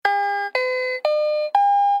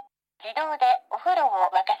動でお風呂を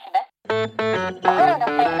沸かします。お風呂の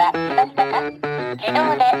線は来ましたか？自動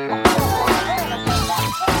でお風呂を沸かしま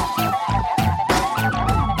す。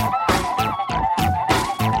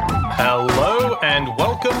 Hello and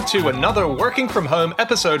welcome to another working from home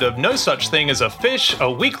episode of No Such Thing as a Fish, a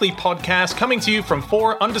weekly podcast coming to you from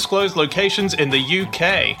 4 undisclosed locations in the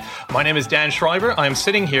UK. My name is Dan Schreiber. I am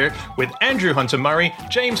sitting here with Andrew Hunter-Murray,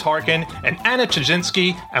 James Harkin, and Anna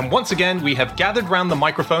Chajinski, and once again we have gathered round the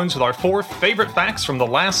microphones with our 4 favorite facts from the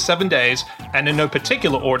last 7 days, and in no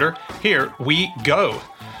particular order, here we go.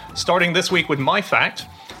 Starting this week with my fact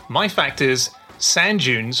is sand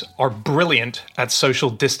dunes are brilliant at social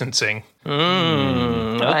distancing.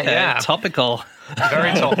 Okay, Yeah. topical.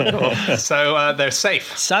 Very topical. So they're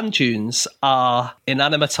safe. Sand dunes are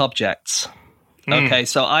inanimate objects. Okay,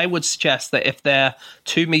 so I would suggest that if they're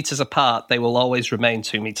 2 meters apart, they will always remain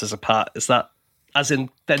 2 meters apart. Is that, as in,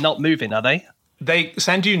 they're not moving, are they?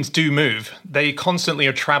 Sand dunes do move. They constantly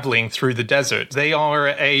are traveling through the desert. They are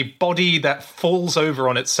a body that falls over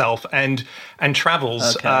on itself and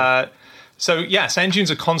travels. Okay. So, yeah, sand dunes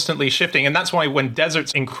are constantly shifting. And that's why when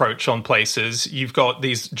deserts encroach on places, you've got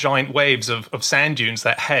these giant waves of sand dunes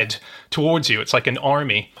that head towards you. It's like an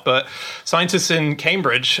army. But scientists in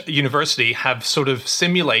Cambridge University have sort of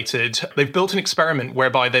they've built an experiment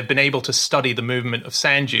whereby they've been able to study the movement of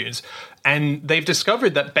sand dunes. And they've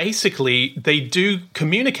discovered that basically they do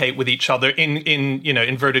communicate with each other in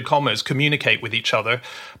inverted commas, communicate with each other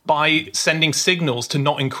by sending signals to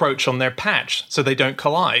not encroach on their patch so they don't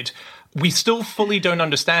collide. We still fully don't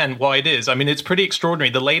understand why it is. I mean, it's pretty extraordinary.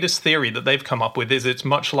 The latest theory that they've come up with is it's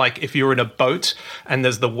much like if you're in a boat and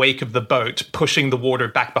there's the wake of the boat pushing the water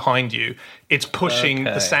back behind you. It's pushing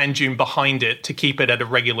the sand dune behind it to keep it at a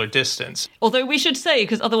regular distance. Although we should say,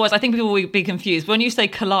 because otherwise I think people will be confused, when you say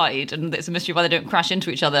collide, and it's a mystery why they don't crash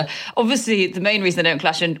into each other, obviously the main reason they don't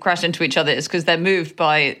crash into each other is because they're moved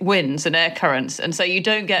by winds and air currents. And so you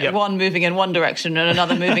don't get one moving in one direction and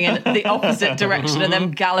another moving in the opposite direction and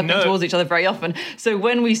then galloping towards each other very often. So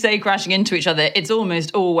when we say crashing into each other, it's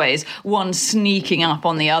almost always one sneaking up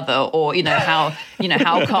on the other, or how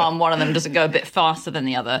calm one of them doesn't go a bit faster than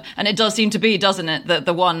the other. And it does seem to be, doesn't it, that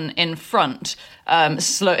the one in front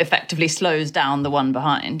effectively slows down the one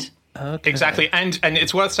behind. Okay. Exactly. And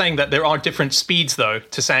it's worth saying that there are different speeds, though,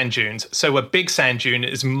 to sand dunes. So a big sand dune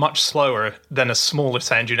is much slower than a smaller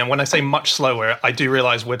sand dune. And when I say much slower, I do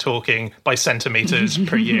realize we're talking by centimeters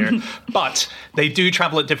per year. But they do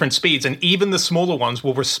travel at different speeds. And even the smaller ones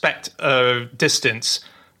will respect distance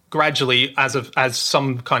gradually as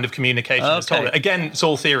some kind of communication is told. Again, it's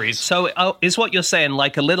all theories. So is what you're saying,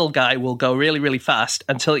 like a little guy will go really, really fast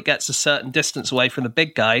until it gets a certain distance away from the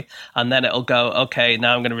big guy, and then it'll go, okay,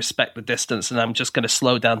 now I'm going to respect the distance and I'm just going to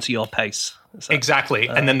slow down to your pace. Exactly.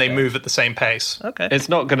 And then they move at the same pace. Okay. It's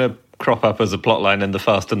not going to crop up as a plotline in the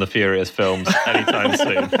Fast and the Furious films anytime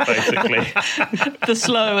soon, basically. The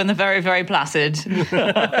slow and the very, very placid.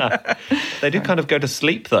 They do kind of go to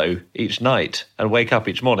sleep, though, each night and wake up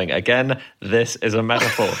each morning. Again, this is a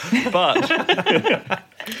metaphor. But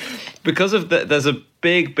because of there's a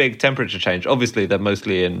big temperature change. Obviously, they're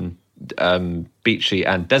mostly in beachy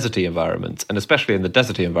and deserty environments, and especially in the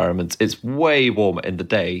deserty environments, it's way warmer in the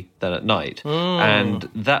day than at night. And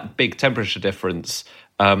that big temperature difference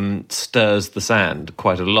stirs the sand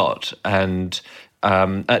quite a lot. And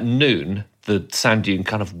at noon, the sand dune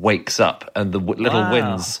kind of wakes up, and the little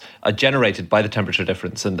winds are generated by the temperature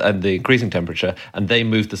difference and the increasing temperature, and they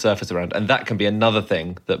move the surface around. And that can be another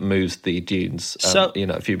thing that moves the dunes,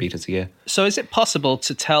 a few meters a year. So is it possible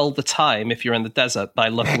to tell the time if you're in the desert by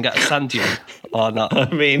looking at a sand dune or not? I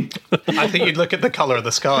mean, I think you'd look at the colour of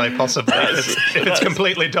the sky, possibly. If it's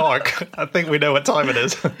completely dark, I think we know what time it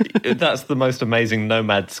is. That's the most amazing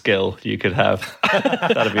nomad skill you could have.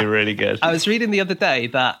 That'd be really good. I was reading the other day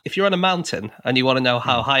that if you're on a mountain and you want to know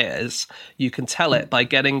how high it is, you can tell it by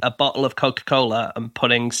getting a bottle of Coca-Cola and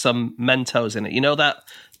putting some Mentos in it. You know that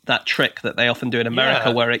trick that they often do in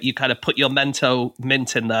America where you kind of put your Mento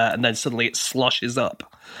mint in there and then suddenly it sloshes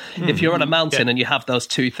up. If you're on a mountain and you have those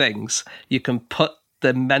two things, you can put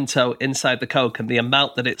the Mento inside the Coke, and the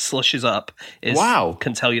amount that it slushes up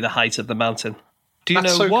can tell you the height of the mountain. Do you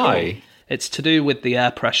know why? Cool. It's to do with the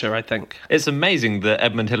air pressure, I think. It's amazing that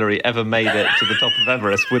Edmund Hillary ever made it to the top of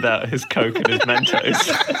Everest without his Coke and his Mentos.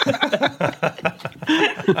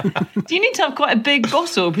 Do you need to have quite a big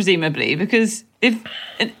bottle, presumably? Because is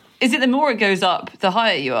it the more it goes up, the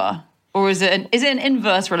higher you are? Or is it an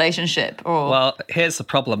inverse relationship? Or Well, here's the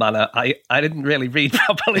problem, Anna. I didn't really read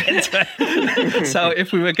properly into it. So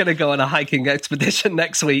if we were going to go on a hiking expedition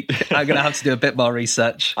next week, I'm going to have to do a bit more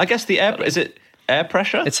research. I guess is it air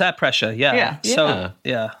pressure? It's air pressure, yeah. Yeah. So,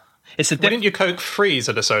 yeah. It's a Wouldn't your Coke freeze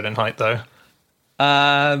at a certain height, though?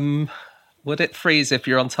 Would it freeze if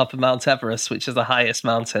you're on top of Mount Everest, which is the highest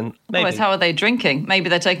mountain? Maybe. Otherwise, how are they drinking? Maybe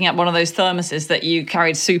they're taking up one of those thermoses that you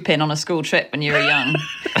carried soup in on a school trip when you were young.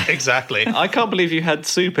 Exactly. I can't believe you had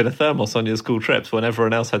soup in a thermos on your school trips when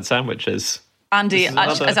everyone else had sandwiches. Andy, This is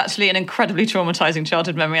another- it's actually an incredibly traumatizing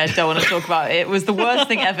childhood memory. I don't want to talk about it. It was the worst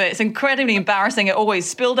thing ever. It's incredibly embarrassing. It always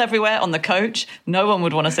spilled everywhere on the coach. No one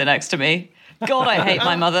would want to sit next to me. God, I hate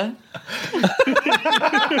my mother.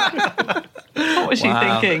 What was she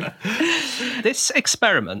thinking? This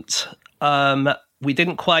experiment, we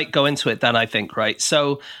didn't quite go into it then, I think, right?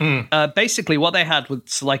 So basically what they had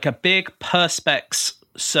was like a big Perspex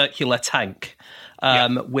circular tank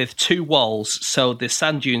with two walls, so the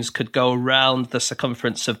sand dunes could go around the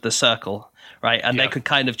circumference of the circle. Right, and they could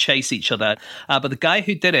kind of chase each other. But the guy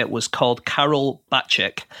who did it was called Karol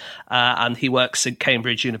Batchik, and he works at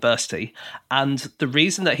Cambridge University. And the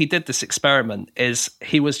reason that he did this experiment is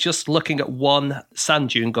he was just looking at one sand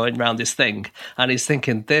dune going around his thing, and he's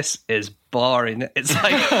thinking, this is boring. It's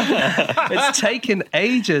like it's taken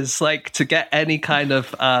ages like to get any kind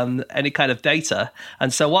of data.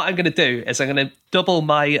 And so what I'm going to do is I'm going to double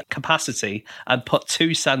my capacity and put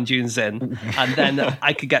 2 sand dunes in, and then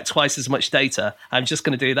I could get twice as much data. I'm just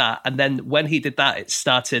going to do that. And then when he did that, it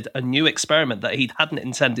started a new experiment that he hadn't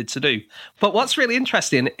intended to do. But what's really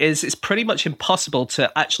interesting is it's pretty much impossible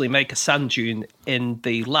to actually make a sand dune in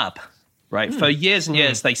the lab. Right. For years and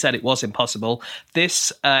years, they said it was impossible.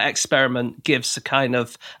 This experiment gives a kind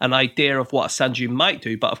of an idea of what a sand dune might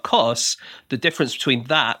do. But of course, the difference between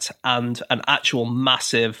that and an actual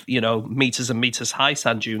massive, meters and meters high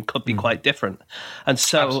sand dune could be quite different. And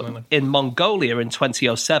so Absolutely. in Mongolia in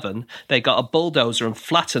 2007, they got a bulldozer and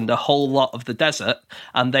flattened a whole lot of the desert.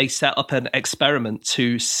 And they set up an experiment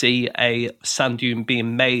to see a sand dune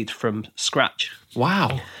being made from scratch.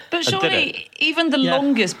 Wow. But I did surely even the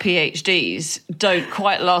longest PhDs don't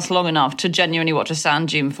quite last long enough to genuinely watch a sand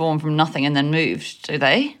dune form from nothing and then move, do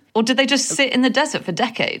they? Or did they just sit in the desert for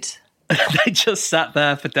decades? They just sat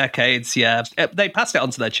there for decades, yeah. They passed it on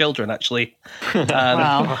to their children, actually.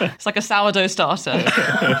 Wow. It's like a sourdough starter.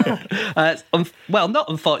 Well, not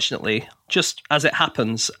unfortunately. Just as it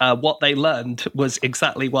happens, what they learned was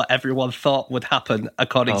exactly what everyone thought would happen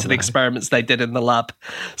according to the experiments they did in the lab.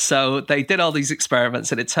 So they did all these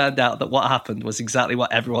experiments, and it turned out that what happened was exactly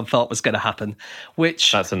what everyone thought was going to happen,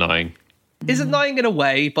 which That's annoying. is annoying in a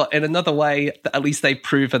way, but in another way, at least they've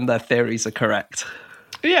proven their theories are correct.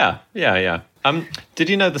 Yeah. Did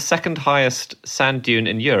you know the second highest sand dune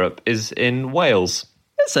in Europe is in Wales?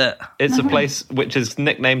 Is it? It's a place which is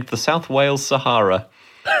nicknamed the South Wales Sahara.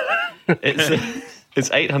 It's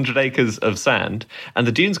 800 acres of sand, and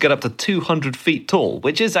the dunes get up to 200 feet tall,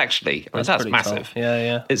 which is actually, that's pretty massive. tall.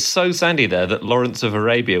 Yeah. It's so sandy there that Lawrence of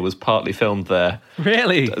Arabia was partly filmed there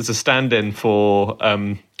Really? as a stand-in for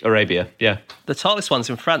Arabia. Yeah. The tallest one's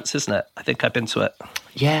in France, isn't it? I think I've been to it.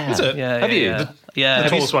 Yeah. Is it? Yeah, Have you? Yeah. The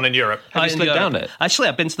tallest one in Europe. Have you in slid Europe. down it? Actually,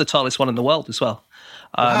 I've been to the tallest one in the world as well.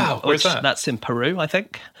 Wow, where's that? That's in Peru, I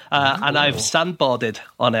think. And I've sandboarded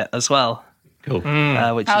on it as well. Cool.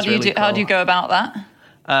 Which How is do you really How cool. do you go about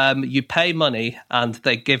that? You pay money, and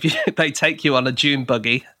they take you on a dune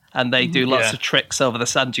buggy, and they do lots Yeah. of tricks over the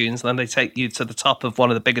sand dunes. And then they take you to the top of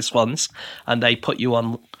one of the biggest ones, and they put you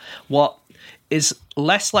on what is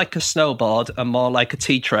less like a snowboard and more like a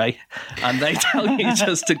tea tray, and they tell you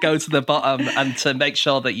just to go to the bottom and to make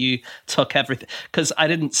sure that you took everything. Because I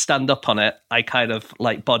didn't stand up on it, I kind of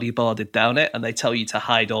like bodyboarded down it, and they tell you to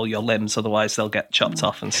hide all your limbs, otherwise they'll get chopped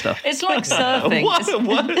off and stuff. It's like surfing.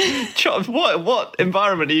 It's- What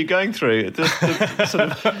environment are you going through? The sort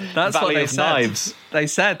of That's valley what they of said. knives. They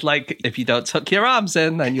said, like, if you don't tuck your arms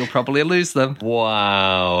in, then you'll probably lose them.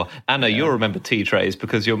 Wow. Anna, you'll remember tea trays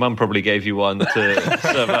because your mum probably gave you one to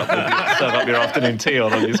serve up your afternoon tea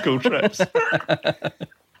on your school trips.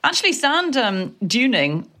 Actually, sand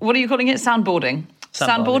duning, what are you calling it? Sandboarding.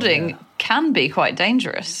 Sandboarding, Sandboarding can be quite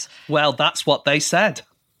dangerous. Well, that's what they said.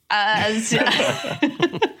 As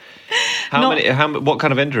What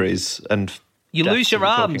kind of injuries and You deaths lose your are we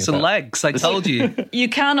talking arms and about? legs, I told you. you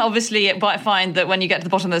can obviously find that when you get to the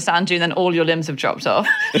bottom of the sand dune, then all your limbs have dropped off.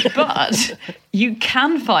 But you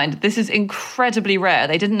can find, this is incredibly rare,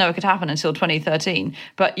 they didn't know it could happen until 2013,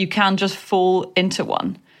 but you can just fall into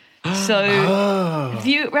one. So have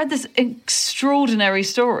you read this extraordinary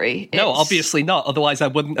story? No, It's- obviously not. Otherwise, I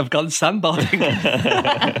wouldn't have gone sandboarding.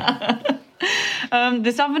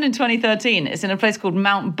 This happened in 2013. It's in a place called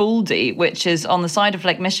Mount Baldy, which is on the side of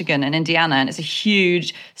Lake Michigan in Indiana, and it's a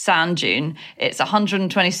huge sand dune. It's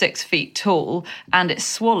 126 feet tall, and it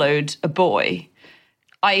swallowed a boy.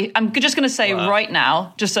 I'm just going to say right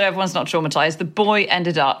now, just so everyone's not traumatized, the boy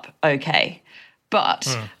ended up okay. But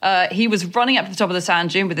he was running up to the top of the sand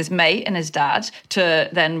dune with his mate and his dad to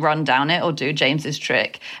then run down it or do James's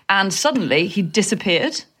trick. And suddenly he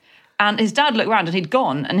disappeared. And his dad looked around and he'd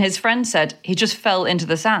gone. And his friend said he just fell into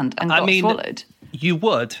the sand and got swallowed. You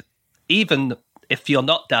would, even if you're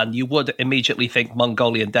not Dan, you would immediately think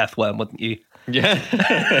Mongolian death worm, wouldn't you? Yeah.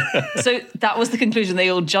 So that was the conclusion they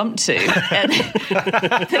all jumped to.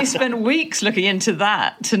 And they spent weeks looking into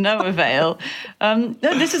that to no avail. No,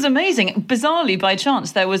 this is amazing. Bizarrely, by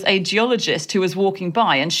chance, there was a geologist who was walking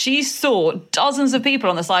by and she saw dozens of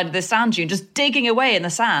people on the side of this sand dune just digging away in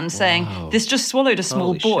the sand saying, this just swallowed a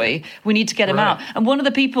small boy. We need to get him out. And one of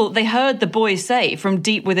the people, they heard the boy say from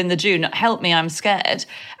deep within the dune, help me, I'm scared.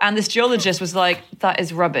 And this geologist was like, that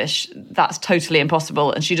is rubbish. That's totally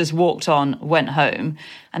impossible. And she just walked on, went home,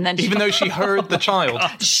 and then even though she heard the child,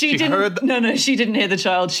 she didn't. No, she didn't hear the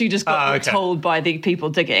child. She just got told by the people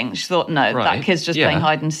digging. She thought, no, that kid's just playing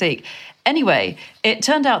hide and seek. Anyway, it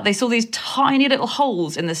turned out they saw these tiny little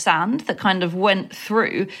holes in the sand that kind of went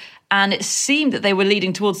through, and it seemed that they were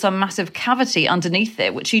leading towards some massive cavity underneath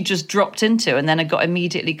it, which he just dropped into, and then it got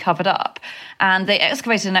immediately covered up. And they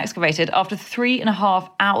excavated and excavated. After 3.5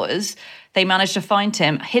 hours, they managed to find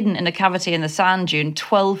him hidden in a cavity in the sand dune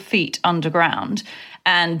 12 feet underground.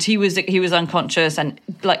 And he was unconscious and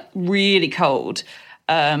like really cold.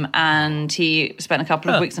 And he spent a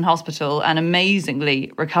couple of weeks in hospital and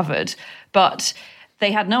amazingly recovered. But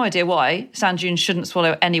they had no idea why sand dunes shouldn't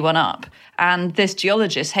swallow anyone up. And this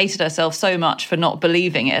geologist hated herself so much for not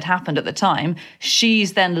believing it had happened at the time.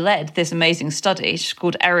 She's then led this amazing study. She's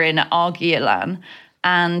called Erin Argilan.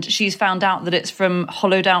 And she's found out that it's from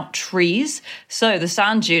hollowed out trees. So the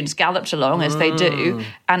sand dunes galloped along as they do,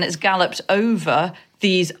 and it's galloped over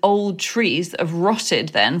these old trees that have rotted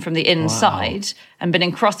then from the inside and been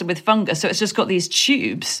encrusted with fungus. So it's just got these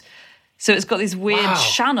tubes. So it's got these weird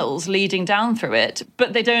channels leading down through it,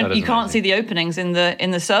 but they don't. You can't see the openings in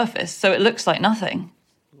the surface, so it looks like nothing.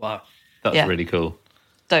 Wow, that's really cool.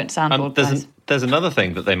 Don't sandboard, guys. There's another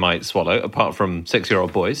thing that they might swallow apart from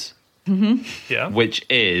 6-year-old boys. Mm-hmm. Yeah. Which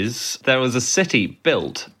is, there was a city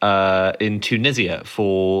built in Tunisia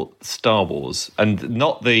for Star Wars, and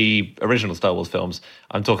not the original Star Wars films.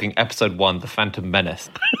 I'm talking Episode 1, The Phantom Menace,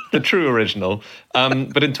 the true original.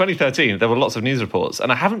 But in 2013, there were lots of news reports,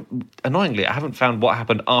 and I haven't found what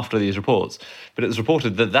happened after these reports, but it was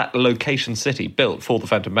reported that location city built for The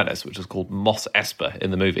Phantom Menace, which was called Mos Espa in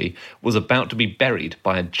the movie, was about to be buried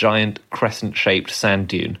by a giant crescent-shaped sand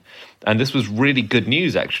dune. And this was really good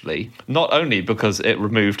news, actually, not only because it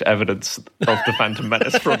removed evidence of the Phantom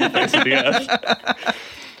Menace from the face of the Earth,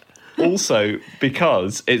 also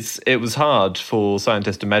because it was hard for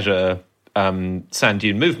scientists to measure sand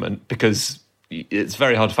dune movement because it's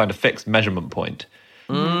very hard to find a fixed measurement point.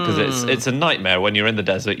 Because it's a nightmare when you're in the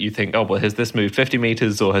desert. You think, oh, well, has this moved 50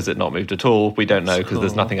 meters or has it not moved at all? We don't know because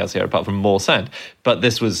there's nothing else here apart from more sand. But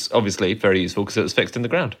this was obviously very useful because it was fixed in the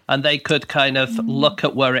ground. And they could kind of look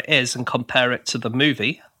at where it is and compare it to the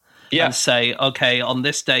movie and say, okay, on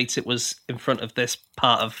this date it was in front of this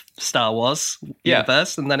part of Star Wars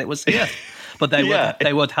universe and then it was here. But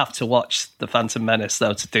they would have to watch The Phantom Menace,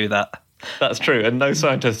 though, to do that. That's true, and no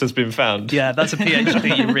scientist has been found. Yeah, that's a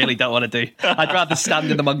PhD you really don't want to do. I'd rather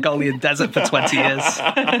stand in the Mongolian desert for 20 years.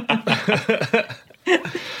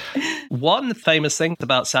 One famous thing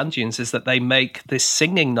about sand dunes is that they make this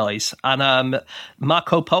singing noise, and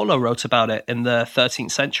Marco Polo wrote about it in the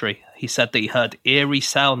 13th century. He said that he heard eerie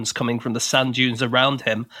sounds coming from the sand dunes around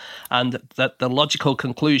him, and that the logical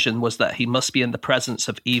conclusion was that he must be in the presence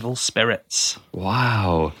of evil spirits.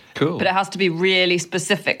 Wow, cool. But it has to be really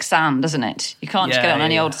specific sand, doesn't it? You can't just get on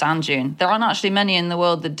any old sand dune. There aren't actually many in the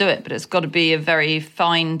world that do it, but it's got to be a very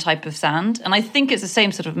fine type of sand. And I think it's the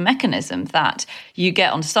same sort of mechanism that you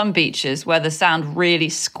get on some beaches where the sand really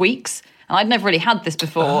squeaks. And I'd never really had this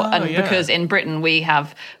before, because in Britain we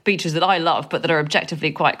have beaches that I love, but that are objectively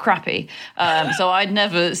quite crappy. So I'd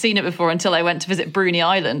never seen it before until I went to visit Bruny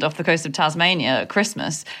Island off the coast of Tasmania at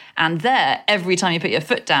Christmas. And there, every time you put your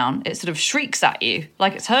foot down, it sort of shrieks at you,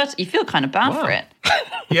 like it's hurt. You feel kind of bad for it.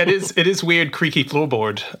 Yeah, it is weird, creaky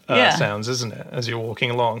floorboard sounds, isn't it, as you're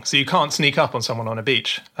walking along? So you can't sneak up on someone on a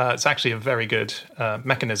beach. It's actually a very good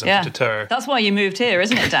mechanism to deter. That's why you moved here,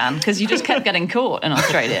 isn't it, Dan? Because you just kept getting caught in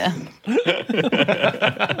Australia.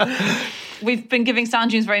 We've been giving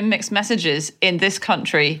sand dunes very mixed messages in this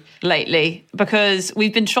country lately because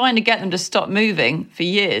we've been trying to get them to stop moving for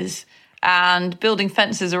years. and building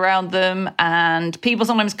fences around them. And people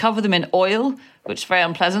sometimes cover them in oil, which is very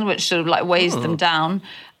unpleasant, which sort of like weighs them down.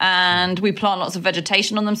 And we plant lots of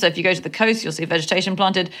vegetation on them. So if you go to the coast, you'll see vegetation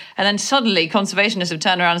planted. And then suddenly conservationists have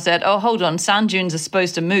turned around and said, oh, hold on, sand dunes are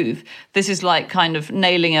supposed to move. This is like kind of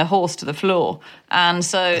nailing a horse to the floor. And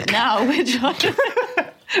so now we're trying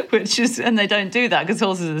and they don't do that because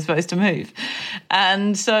horses are supposed to move.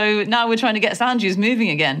 And so now we're trying to get sand dunes moving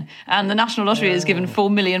again. And the National Lottery has given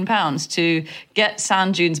 £4 million to get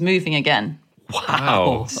sand dunes moving again.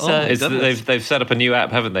 Wow. So they've set up a new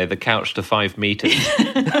app, haven't they? The Couch to 5 meters.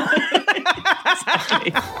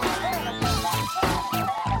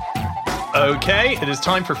 Okay, it is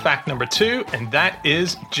time for fact number 2, and that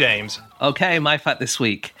is James. Okay, my fact this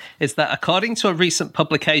week is that according to a recent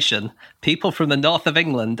publication, people from the north of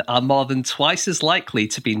England are more than twice as likely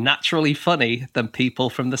to be naturally funny than people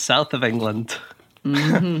from the south of England.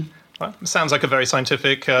 Mm-hmm. Well, sounds like a very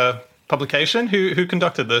scientific publication. Who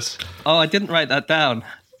conducted this? Oh, I didn't write that down.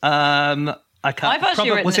 I can't. I've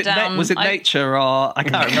actually written it down. Was it Nature or I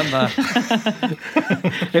can't remember.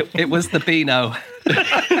 it was the Beano.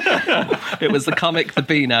 It was the comic The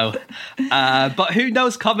Beano. But who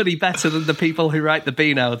knows comedy better than the people who write The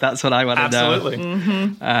Beano? That's what I want to know. Absolutely.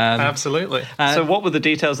 Mm-hmm. Absolutely. So what were the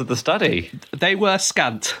details of the study? They were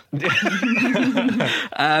scant.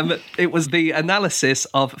 It was the analysis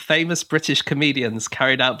of famous British comedians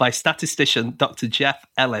carried out by statistician Dr. Jeff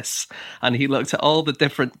Ellis. And he looked at all the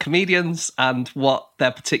different comedians and what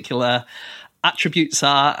their particular attributes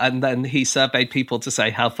are, and then he surveyed people to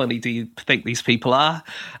say, how funny do you think these people are?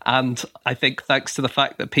 And I think thanks to the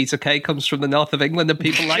fact that Peter Kay comes from the north of England and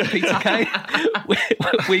people like Peter Kay,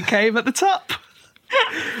 we came at the top.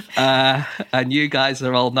 And you guys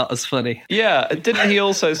are all not as funny. Yeah, didn't he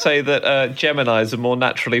also say that Geminis are more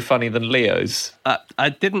naturally funny than Leos? I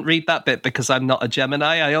didn't read that bit because I'm not a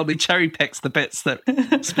Gemini. I only cherry-picked the bits that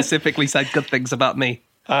specifically said good things about me.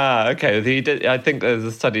 Okay. He did. I think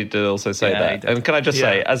the study did also say that. And can I just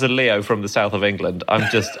say, as a Leo from the south of England, I'm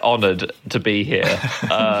just honoured to be here.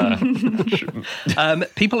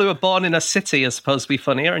 People who are born in a city are supposed to be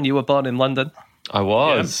funnier, and you were born in London. I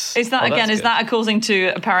was. Is that, that's is good. that according to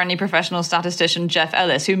apparently professional statistician Jeff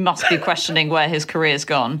Ellis, who must be questioning where his career's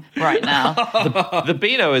gone right now? The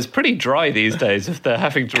Beano is pretty dry these days if they're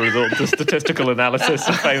having to resort to statistical analysis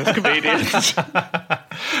of famous comedians.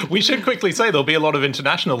 We should quickly say there'll be a lot of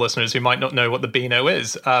international listeners who might not know what the Beano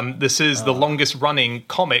is. This is the longest running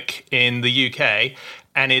comic in the UK.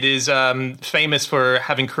 And it is famous for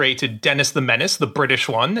having created Dennis the Menace, the British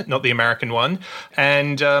one, not the American one.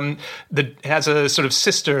 And it has a sort of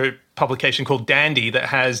sister publication called Dandy that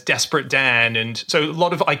has Desperate Dan. And so a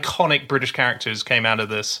lot of iconic British characters came out of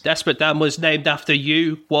this. Desperate Dan was named after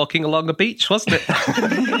you walking along a beach, wasn't it?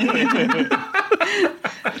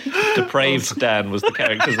 Depraved Dan was the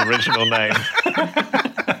character's original name.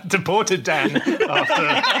 Deported Dan after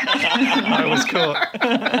I was caught.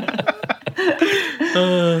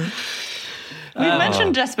 We've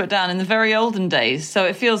mentioned Desperate Dan in the very olden days, so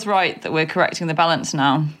it feels right that we're correcting the balance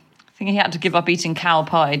now. I think he had to give up eating cow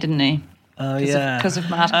pie, didn't he? Because of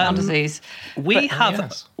mad cow disease. We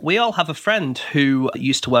all have a friend who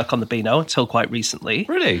used to work on the Beano until quite recently.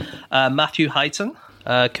 Really? Matthew Highton,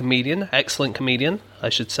 comedian, excellent comedian, I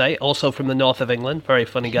should say. Also from the north of England, very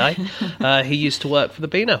funny guy. He used to work for the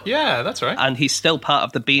Beano. Yeah, that's right. And he's still part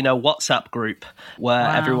of the Beano WhatsApp group where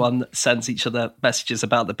everyone sends each other messages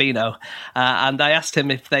about the Beano. And I asked him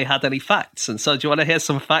if they had any facts. And so do you want to hear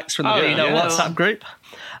some facts from the Beano WhatsApp group?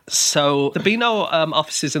 So the Beano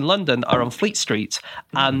offices in London are on Fleet Street,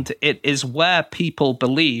 and it is where people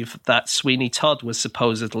believe that Sweeney Todd was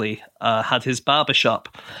supposedly had his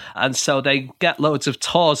barbershop. And so they get loads of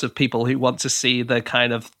tours of people who want to see the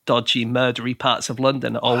kind of dodgy, murdery parts of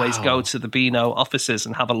London always go to the Beano offices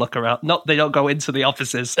and have a look around. They don't go into the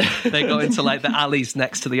offices. They go into like the alleys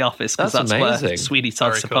next to the office because that's amazing. Where Sweeney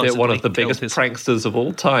Todd supposedly They're one of the killed biggest his... pranksters of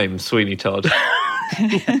all time, Sweeney Todd.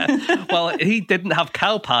 Yeah. Well, he didn't have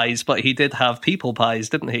cow pies, but he did have people pies,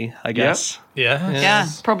 didn't he? I guess. Yeah,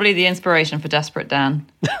 probably the inspiration for Desperate Dan.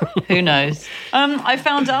 Who knows? I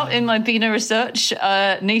found out in my Beano research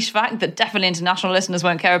niche fact that definitely international listeners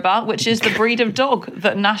won't care about, which is the breed of dog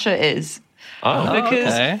that Nasher is.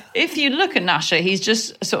 Because if you look at Nasher, he's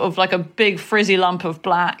just sort of like a big frizzy lump of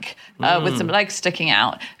black with some legs sticking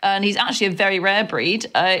out. And he's actually a very rare breed.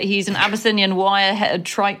 He's an Abyssinian wire-headed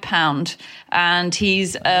trike pound. And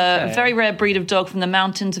he's a very rare breed of dog from the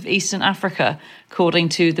mountains of eastern Africa, according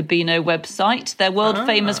to the Beano website. They're world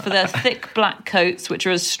famous for their thick black coats, which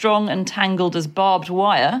are as strong and tangled as barbed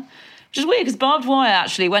wire. Which is weird, because barbed wire,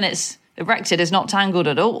 actually, when it's erected, is not tangled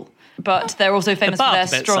at all. But they're also famous for their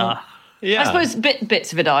strong... Yeah. I suppose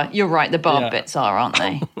bits of it are. You're right. The barb Yeah. bits aren't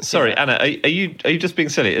they? Sorry, Anna, are you just being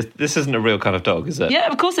silly? This isn't a real kind of dog, is it? Yeah,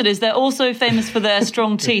 of course it is. They're also famous for their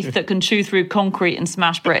strong teeth that can chew through concrete and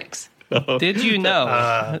smash bricks. Did you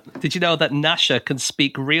know? Did you know that Nasha can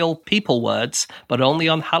speak real people words, but only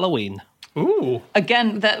on Halloween? Ooh.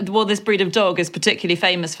 Again, this breed of dog is particularly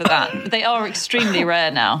famous for that. They are extremely rare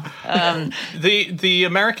now. The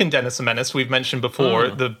American Dennis the Menace we've mentioned before,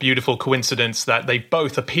 the beautiful coincidence that they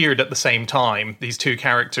both appeared at the same time, these two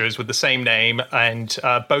characters with the same name and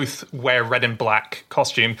both wear red and black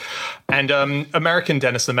costume. And American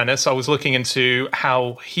Dennis the Menace, I was looking into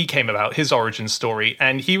how he came about, his origin story,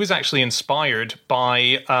 and he was actually inspired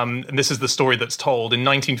by, and this is the story that's told, in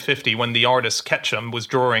 1950 when the artist Ketchum was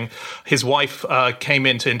drawing, his wife came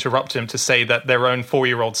in to interrupt him to say that their own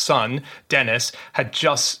 4-year-old son, Dennis, had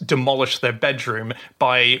just demolished their bedroom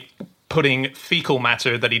by putting fecal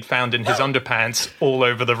matter that he'd found in his underpants all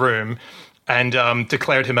over the room and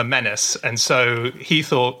declared him a menace. And so he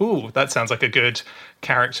thought, ooh, that sounds like a good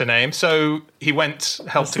character name. So he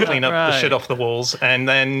helped to clean up the shit off the walls and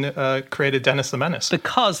then created Dennis the Menace.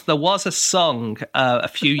 Because there was a song a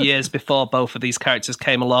few years before both of these characters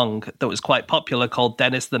came along that was quite popular called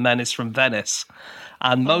Dennis the Menace from Venice.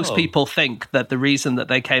 And most people think that the reason that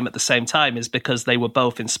they came at the same time is because they were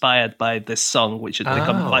both inspired by this song, which had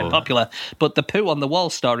become quite popular. But the poo on the wall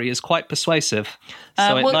story is quite persuasive.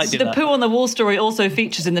 So it might be the that. poo on the wall story also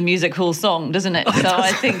features in the music hall song, doesn't it? So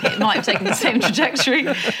I think it might have taken the same trajectory.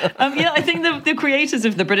 I think the creators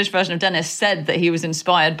of the British version of Dennis said that he was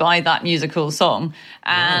inspired by that musical song.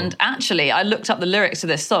 And actually, I looked up the lyrics to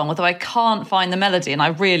this song, although I can't find the melody and I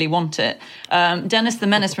really want it. Dennis the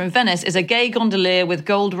Menace from Venice is a gay gondolier with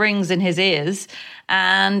gold rings in his ears,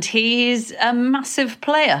 and he's a massive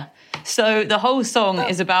player. So the whole song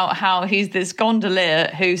is about how he's this gondolier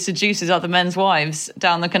who seduces other men's wives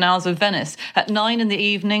down the canals of Venice. At 9 in the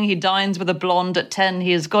evening, he dines with a blonde. At 10,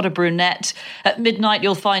 he has got a brunette. At midnight,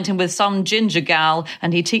 you'll find him with some ginger gal,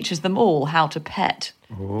 and he teaches them all how to pet.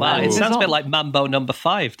 Wow, it sounds a bit like Mambo number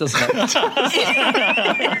 5, doesn't it?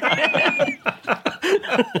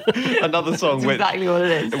 Another song That's exactly what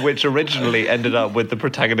it is. which originally ended up with the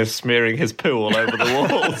protagonist smearing his poo all over the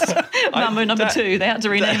walls. Mambo number 2, they had to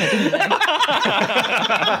rename it, didn't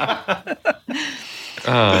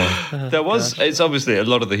they? It's obviously a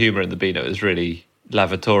lot of the humour in the Beano is really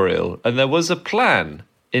lavatorial, and there was a plan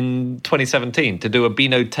in 2017 to do a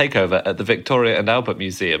Beano takeover at the Victoria and Albert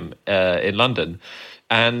Museum in London.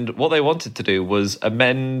 And what they wanted to do was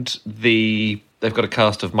amend they've got a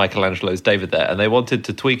cast of Michelangelo's David there, and they wanted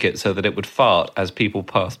to tweak it so that it would fart as people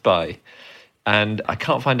passed by. And I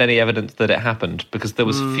can't find any evidence that it happened because there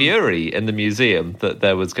was fury in the museum that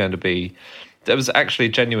there was going to be... That was actually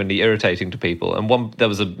genuinely irritating to people. And there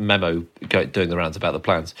was a memo doing the rounds about the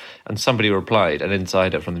plans. And somebody replied, an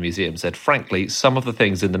insider from the museum said, frankly, some of the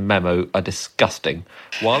things in the memo are disgusting.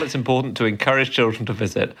 While it's important to encourage children to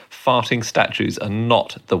visit, farting statues are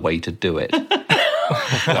not the way to do it.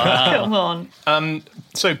 Come on.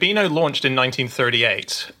 So Beano launched in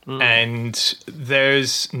 1938, and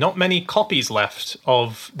there's not many copies left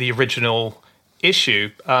of the original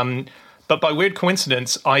issue. But by weird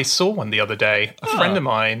coincidence, I saw one the other day. A friend of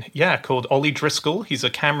mine, called Ollie Driscoll. He's a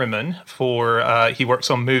cameraman he works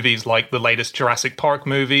on movies like the latest Jurassic Park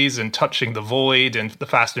movies and Touching the Void and the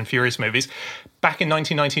Fast and Furious movies. Back in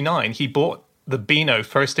 1999, he bought the Beano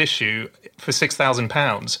first issue for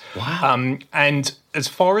 £6,000. Wow. And as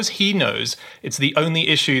far as he knows, it's the only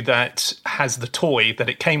issue that has the toy that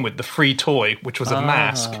it came with, the free toy, which was a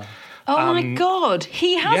mask. Oh my God.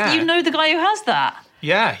 He has, yeah. You know the guy who has that?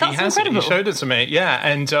 Yeah, That's he has incredible. it. He showed it to me. Yeah,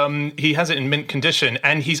 and he has it in mint condition,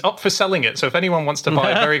 and he's up for selling it. So if anyone wants to buy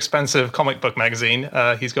a very expensive comic book magazine,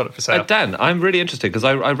 he's got it for sale. Dan, I'm really interested because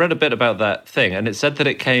I read a bit about that thing, and it said that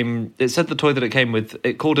it said the toy that it came with,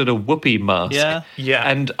 it called it a whoopee mask. Yeah.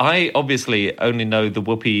 And I obviously only know the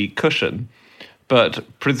whoopee cushion, but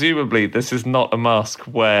presumably this is not a mask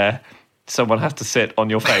where someone has to sit on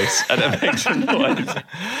your face and it makes a noise.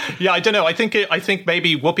 Yeah, I don't know. I think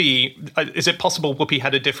maybe Whoopi. Is it possible Whoopi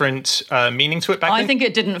had a different meaning to it back then? I think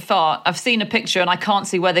it didn't fart. I've seen a picture and I can't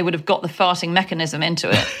see where they would have got the farting mechanism into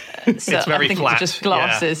it. So It's very I think flat. it's just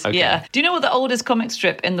glasses. Yeah. Okay. Yeah. Do you know what the oldest comic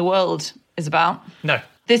strip in the world is about? No.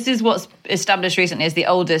 This is what's established recently as the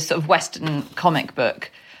oldest sort of Western comic book.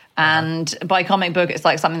 And by comic book, it's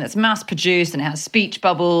like something that's mass produced and it has speech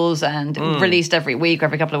bubbles and released every week or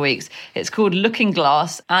every couple of weeks. It's called Looking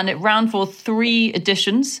Glass, and it ran for 3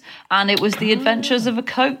 editions. And it was the adventures of a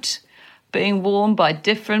coat being worn by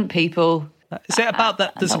different people. Is it about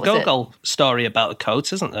that? There's a that was it. Gogol story about the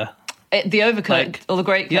coats, isn't there? The overcoat, or the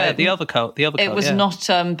greatcoat. Yeah, the overcoat. It was yeah.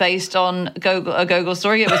 not based on a Gogol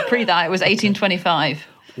story. It was pre that. It was 1825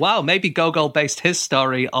 Wow, maybe Gogol based his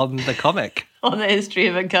story on the comic. on the history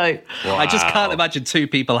of a coat. I just can't imagine two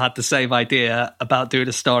people had the same idea about doing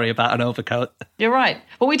a story about an overcoat. You're right.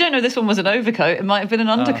 Well, we don't know this one was an overcoat. It might have been an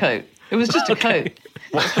undercoat. It was just a coat.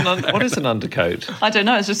 What is an undercoat? I don't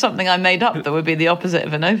know. It's just something I made up that would be the opposite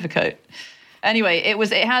of an overcoat. Anyway,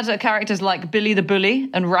 it had characters like Billy the Bully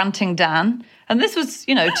and Ranting Dan. And this was,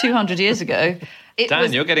 200 years ago.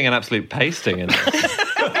 Dan, you're getting an absolute pasting in this.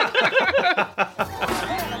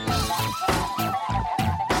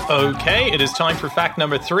 Okay, it is time for fact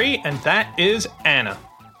number 3, and that is Anna.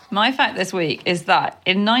 My fact this week is that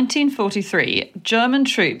in 1943, German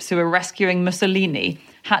troops who were rescuing Mussolini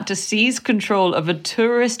had to seize control of a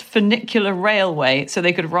tourist funicular railway so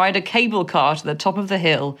they could ride a cable car to the top of the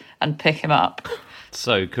hill and pick him up.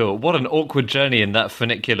 So cool. What an awkward journey in that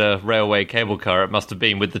funicular railway cable car it must have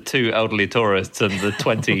been, with the 2 elderly tourists and the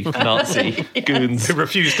 20 Nazi goons. Who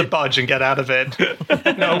refused to budge and get out of it.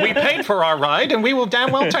 No, we paid for our ride and we will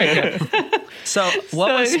damn well take it. So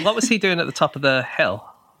what was he doing at the top of the hill?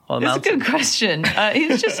 It's a good question. He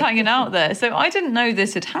was just hanging out there. So I didn't know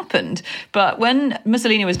this had happened. But when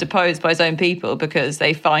Mussolini was deposed by his own people because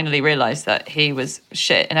they finally realised that he was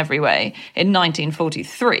shit in every way in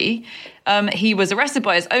 1943, he was arrested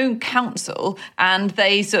by his own council and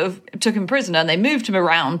they sort of took him prisoner and they moved him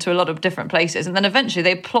around to a lot of different places. And then eventually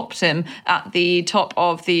they plopped him at the top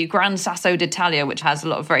of the Gran Sasso d'Italia, which has a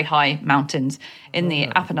lot of very high mountains in the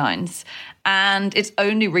Apennines. And it's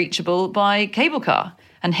only reachable by cable car.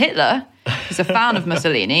 And Hitler, who's a fan of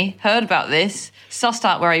Mussolini, heard about this, sussed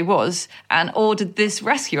out where he was, and ordered this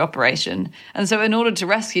rescue operation. And so in order to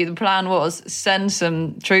rescue, the plan was send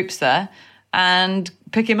some troops there and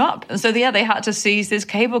pick him up. And so, they had to seize this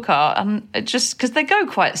cable car. And it just, because they go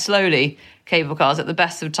quite slowly, cable cars, at the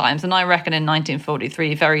best of times. And I reckon in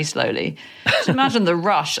 1943, very slowly. Just imagine the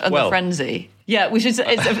rush and the frenzy. Yeah, which is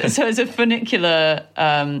it's a funicular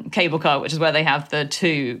cable car, which is where they have the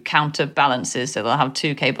 2 counterbalances. So they'll have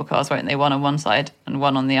 2 cable cars, won't they? One on one side and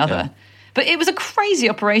one on the other. Yeah. But it was a crazy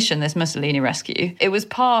operation, this Mussolini rescue. It was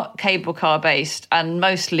part cable car based and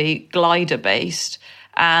mostly glider based.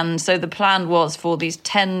 And so the plan was for these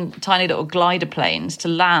 10 tiny little glider planes to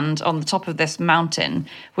land on the top of this mountain,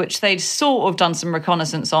 which they'd sort of done some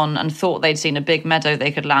reconnaissance on and thought they'd seen a big meadow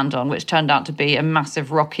they could land on, which turned out to be a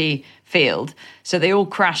massive rocky field. So they all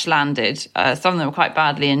crash landed. Some of them were quite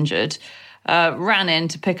badly injured. Ran in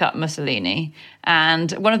to pick up Mussolini.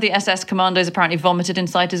 And one of the SS commandos apparently vomited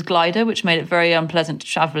inside his glider, which made it very unpleasant to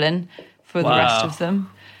travel in for the rest of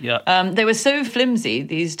them. Yeah. They were so flimsy,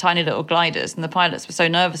 these tiny little gliders, and the pilots were so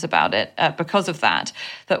nervous about it because of that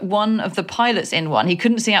one of the pilots in one, he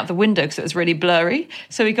couldn't see out the window because it was really blurry.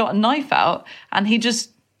 So he got a knife out and he just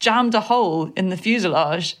jammed a hole in the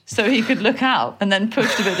fuselage so he could look out, and then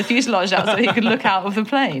pushed a bit of the fuselage out so he could look out of the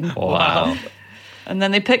plane. Wow. And then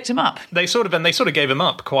they picked him up. They sort of gave him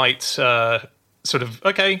up quite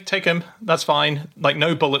okay, take him, that's fine. Like,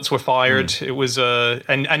 no bullets were fired. It was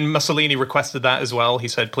and Mussolini requested that as well. He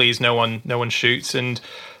said, please, no one shoots. And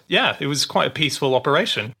yeah, it was quite a peaceful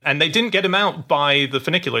operation. And they didn't get him out by the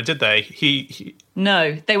funicular, did they?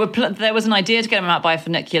 No, they were. There was an idea to get him out by a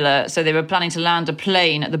funicular, so they were planning to land a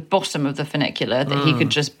plane at the bottom of the funicular that he could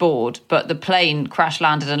just board. But the plane crash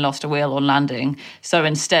landed and lost a wheel on landing. So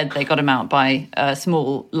instead, they got him out by a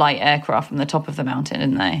small light aircraft from the top of the mountain,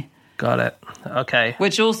 didn't they? Got it. Okay.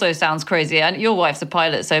 Which also sounds crazy. And your wife's a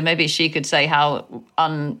pilot, so maybe she could say how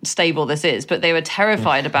unstable this is. But they were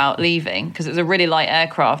terrified about leaving because it was a really light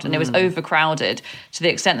aircraft and it was overcrowded to the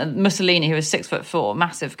extent that Mussolini, who was 6'4",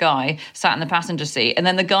 massive guy, sat in the passenger seat. And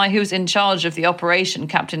then the guy who was in charge of the operation,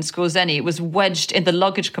 Captain Scorzeni, was wedged in the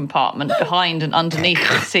luggage compartment behind and underneath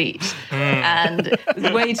the seat. And it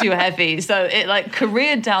was way too heavy. So it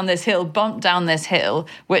careered down this hill, bumped down this hill,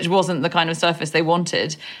 which wasn't the kind of surface they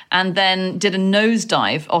wanted. And then did a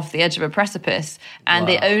nosedive off the edge of a precipice, and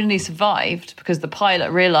it only survived because the pilot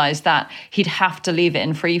realised that he'd have to leave it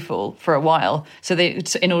in free fall for a while, so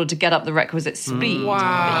in order to get up the requisite speed,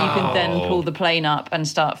 that you can then pull the plane up and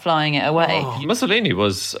start flying it away. Mussolini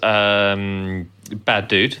was bad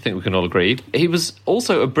dude, I think we can all agree. He was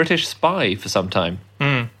also a British spy for some time.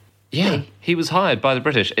 Yeah, he was hired by the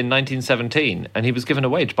British in 1917, and he was given a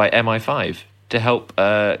wage by MI5 to help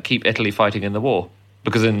keep Italy fighting in the war.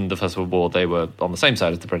 Because in the First World War, they were on the same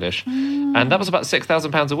side as the British. And that was about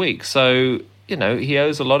 £6,000 a week. So, he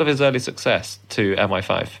owes a lot of his early success to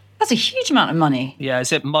MI5. That's a huge amount of money. Yeah,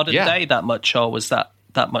 is it modern day that much, or was that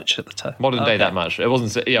that much at the time. Modern day, that much. It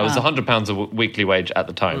wasn't. Yeah, it was Wow. £100 a weekly wage at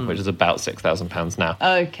the time, which is about £6,000 now.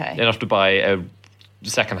 Okay. Enough to buy a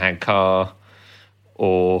second-hand car,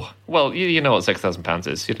 or well, you know what £6,000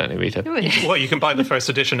 is. You don't need me to. Well, you can buy the first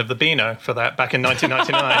edition of the Beano for that back in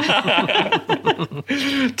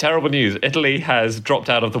 1999. Terrible news. Italy has dropped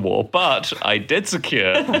out of the war, but I did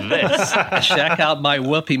secure this. Check out my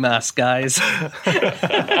whoopee mask, guys.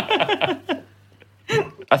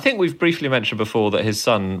 I think we've briefly mentioned before that his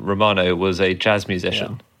son, Romano, was a jazz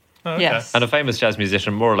musician. Yes. And a famous jazz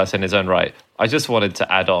musician, more or less in his own right. I just wanted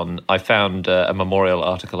to add on, I found a memorial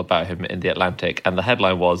article about him in The Atlantic, and the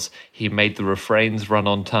headline was, "He made the refrains run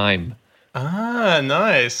on time." Ah,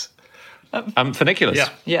 nice. Funiculars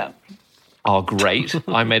Yeah. are great.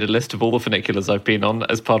 I made a list of all the funiculars I've been on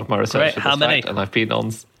as part of my research. Great. for How this many? fact, and I've been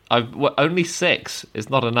on... only 6 is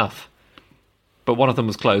not enough. But one of them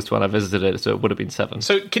was closed when I visited it, so it would have been 7.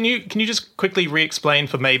 So can you just quickly re-explain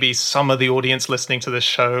for maybe some of the audience listening to this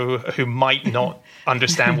show who might not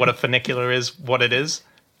understand what a funicular is, what it is?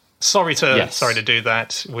 Sorry to do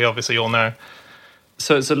that. We obviously all know.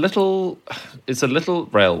 So it's a little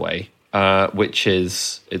railway, which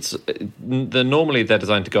is normally they're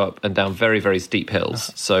designed to go up and down very, very steep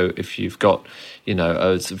hills. So if you've got,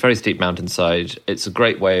 it's a very steep mountainside, it's a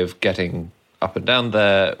great way of getting up and down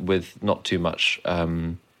there with not too much,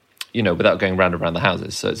 without going round and round the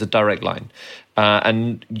houses. So it's a direct line.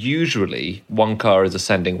 And usually one car is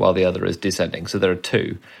ascending while the other is descending. So there are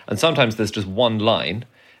 2. And sometimes there's just one line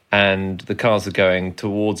and the cars are going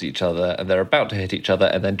towards each other and they're about to hit each other.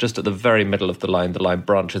 And then just at the very middle of the line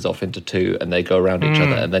branches off into 2 and they go around each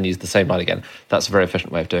other and then use the same line again. That's a very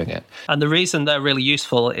efficient way of doing it. And the reason they're really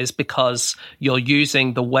useful is because you're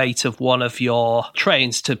using the weight of one of your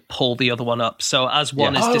trains to pull the other one up. So as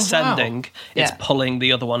one is descending, it's pulling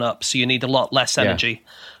the other one up. So you need a lot less energy.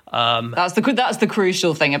 That's the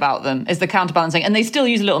crucial thing about them is the counterbalancing, and they still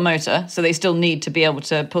use a little motor, so they still need to be able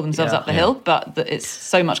to pull themselves up the hill, but it's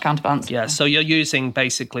so much counterbalancing. Yeah, so you're using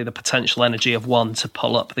basically the potential energy of one to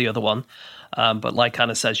pull up the other one, but like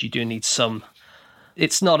Anna says, you do need some.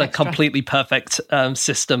 It's not a completely perfect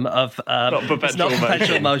system of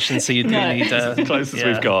perpetual motion, so you do need the closest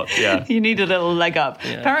we've got. Yeah, you need a little leg up.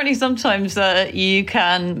 Yeah. Apparently, sometimes you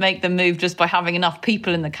can make them move just by having enough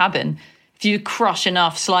people in the cabin. If you crush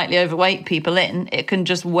enough slightly overweight people in, it can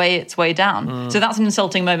just weigh its way down. So that's an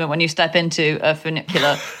insulting moment when you step into a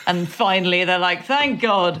funicular and finally they're like, thank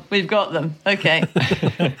God, we've got them. Okay.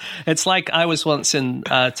 It's like I was once in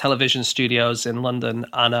television studios in London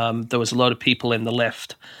and there was a load of people in the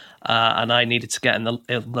lift. And I needed to get in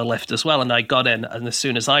the lift as well. And I got in, and as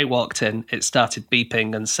soon as I walked in, it started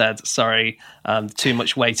beeping and said, sorry, too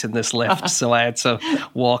much weight in this lift. So I had to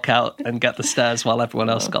walk out and get the stairs while everyone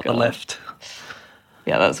else got the lift.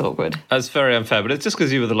 Yeah, that's awkward. That's very unfair, but it's just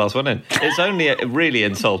because you were the last one in. It's only really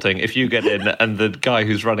insulting if you get in and the guy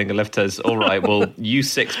who's running a lift says, all right, well, you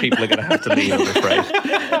 6 people are going to have to leave, I'm afraid.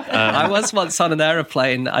 I was once on an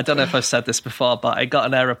aeroplane. I don't know if I've said this before, but I got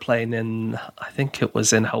an aeroplane in, I think it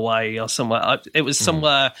was in Hawaii or somewhere. It was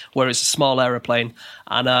somewhere where it's a small aeroplane,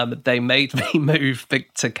 and they made me move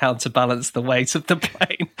to counterbalance the weight of the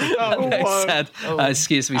plane. And they said,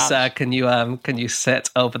 "Excuse me, sir, can you sit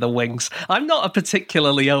over the wings?" I'm not a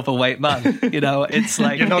particularly overweight man. It's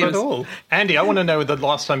like you're not at all. Andy, I want to know the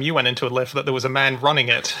last time you went into a lift that there was a man running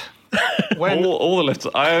it. When... All the lifts.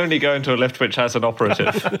 I only go into a lift which has an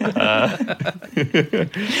operative.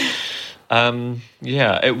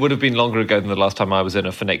 It would have been longer ago than the last time I was in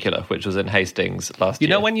a funicular, which was in Hastings last year.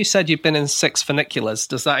 You know, when you said you've been in 6 funiculars,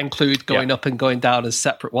 does that include going up and going down as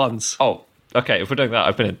separate ones? Oh, okay. If we're doing that,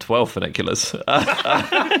 I've been in 12 funiculars.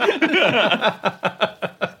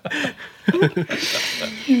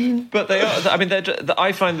 But they are,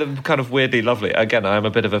 I find them kind of weirdly lovely. Again, I'm a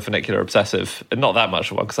bit of a funicular obsessive. Not that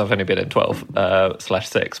much of one, because I've only been in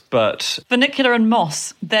 12/6. But funicular and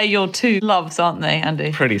moss, they're your 2 loves, aren't they,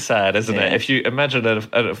 Andy? Pretty sad, isn't it? If you imagine a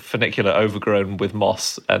funicular overgrown with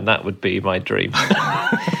moss, and that would be my dream.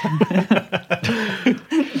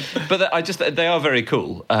 But they are very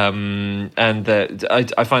cool. And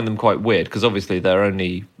I find them quite weird, because obviously they're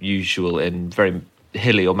only usual in very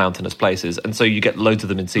hilly or mountainous places, and so you get loads of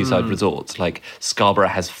them in seaside resorts. Like Scarborough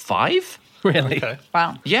has 5. Really? Okay.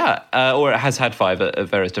 Wow. Yeah, or it has had 5 at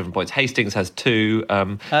various different points. Hastings has 2.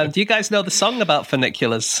 Do you guys know the song about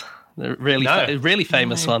funiculars? The really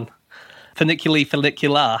famous one. Funiculi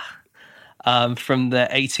Funicular, from the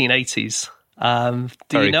 1880s.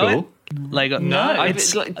 Do you know it?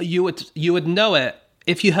 You would know it.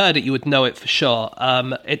 If you heard it, you would know it for sure.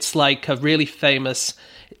 It's like a really famous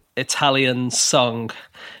Italian song.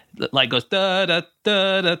 that like goes da da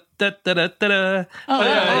da da da da da da. Oh,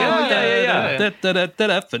 yeah. Da da da da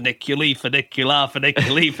da. Funiculi, funicular,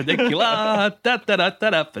 funiculi, funicular, da da da da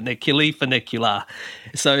da. Funiculi, funicular.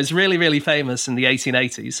 So it's really, really famous in the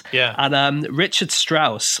 1880s. Yeah. And Richard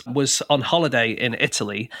Strauss was on holiday in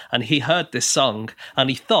Italy, and he heard this song, and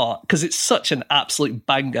he thought, because it's such an absolute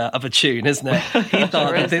banger of a tune, isn't it? He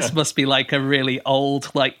thought that this must be like a really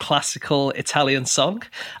old, like classical Italian song,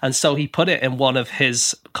 and so he put it in one of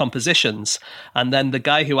his compositions. And then the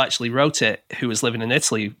guy who actually wrote it, who was living in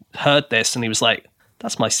Italy, heard this, and he was like,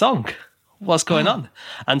 "That's my song. What's going on?"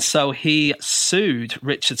 And so he sued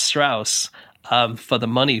Richard Strauss for the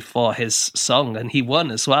money for his song, and he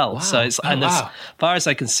won as well. So it's, as far as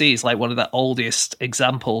I can see, it's like one of the oldest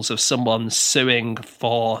examples of someone suing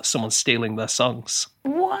for someone stealing their songs.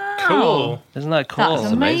 Wow. Cool. Isn't that cool?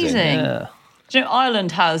 That's amazing. Yeah. Do you know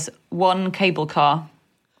Ireland has one cable car?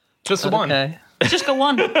 Just the one. Okay. It's just got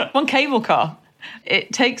one cable car.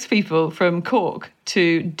 It takes people from Cork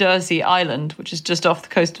to Dursey Island, which is just off the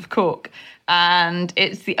coast of Cork. And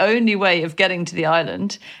it's the only way of getting to the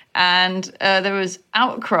island. And there was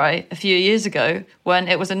outcry a few years ago when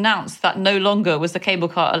it was announced that no longer was the cable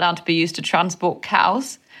car allowed to be used to transport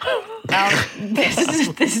cows. Now, this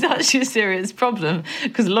is actually a serious problem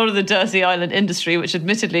because a lot of the Dursey Island industry, which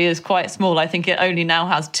admittedly is quite small, I think it only now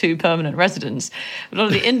has 2 permanent residents. A lot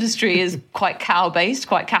of the industry is quite cow-based,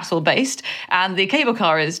 quite cattle-based, and the cable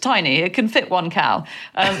car is tiny. It can fit 1 cow.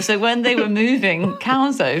 So when they were moving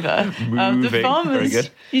cows over, the farmers,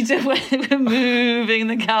 when they were moving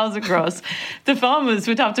the cows across, the farmers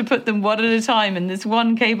would have to put them one at a time in this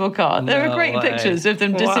one cable car. There are great pictures of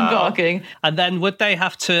them disembarking. And then would they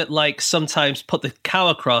have to like sometimes put the cow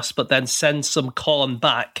across, but then send some corn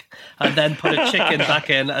back, and then put a chicken back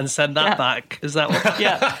in and send that back? Is that what?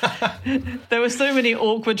 Yeah. There were so many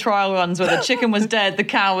awkward trial runs where the chicken was dead, the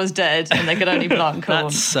cow was dead, and they could only plant corn.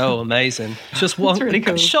 That's so amazing. Just one. It's really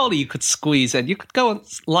cool. Surely you could squeeze in. You could go and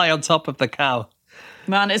lie on top of the cow.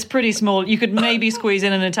 Man, it's pretty small. You could maybe squeeze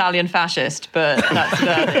in an Italian fascist, but that's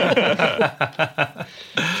about it.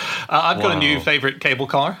 I've got a new favourite cable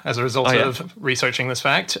car as a result of researching this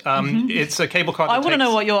fact. It's a cable car that I want to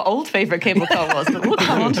know what your old favourite cable car was, but we'll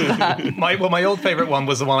come on to that. My old favourite one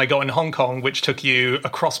was the one I got in Hong Kong, which took you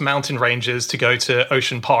across mountain ranges to go to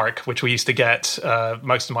Ocean Park, which we used to get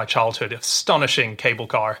most of my childhood. Astonishing cable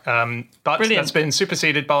car. But Brilliant. That's been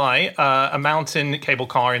superseded by a mountain cable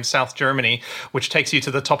car in South Germany, which takes you to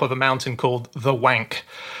the top of a mountain called the Wank.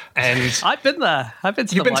 And I've been there. I've been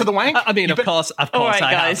to You've the been to the Wank? I mean, You've of been- course, All I right,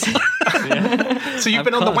 guys. have. so you've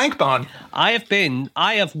been on the Wank Barn. I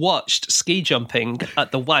have watched ski jumping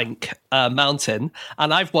at the Wank mountain,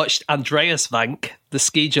 and I've watched Andreas Wank, the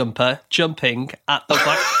ski jumper, jumping at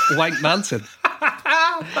the Wank mountain.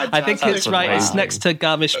 I think it's right. It's amazing. next to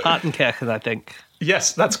Garmisch-Partenkirchen, I think.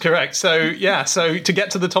 Yes, that's correct. So to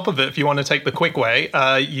get to the top of it, if you want to take the quick way,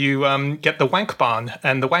 you get the Wank Barn,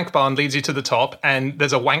 and the Wank Barn leads you to the top, and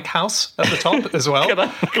there's a Wank House at the top as well.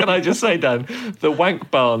 Can I just say, Dan, the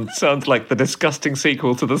Wank Barn sounds like the disgusting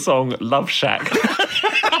sequel to the song Love Shack.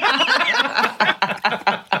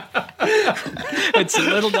 It's a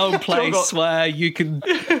little known place where you can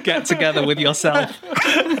get together with yourself.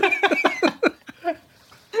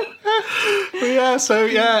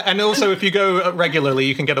 And also if you go regularly,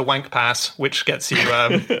 you can get a Wank Pass, which gets you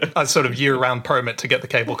a sort of year-round permit to get the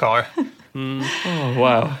cable car. Oh,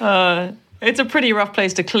 wow. It's a pretty rough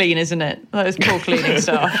place to clean, isn't it? Those poor cleaning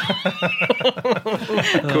staff.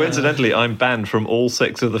 Coincidentally, I'm banned from all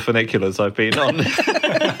 6 of the funiculars I've been on.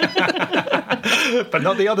 But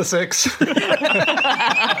not the other 6.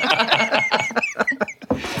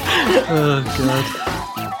 Oh, God.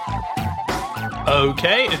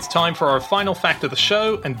 Okay, it's time for our final fact of the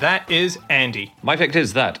show, and that is Andy. My fact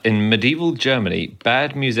is that in medieval Germany,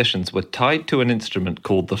 bad musicians were tied to an instrument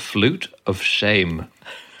called the flute of shame.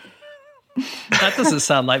 That doesn't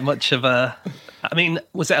sound like much of a... I mean,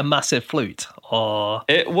 was it a massive flute? Or...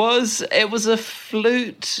 It was a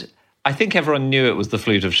flute. I think everyone knew it was the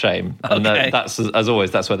flute of shame. And Okay. that's, as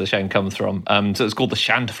always, that's where the shame comes from. So it's called the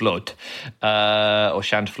Schandflöte, or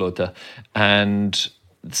Schandflöte. And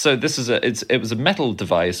so this is it was a metal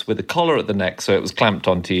device with a collar at the neck, so it was clamped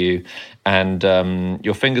onto you, and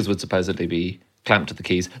your fingers would supposedly be clamped to the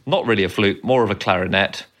keys. Not really a flute, more of a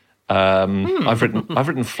clarinet. I've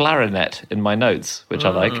written flarinet in my notes, which I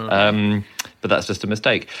like, but that's just a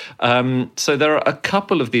mistake. So there are a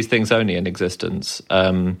couple of these things only in existence.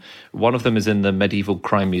 One of them is in the Medieval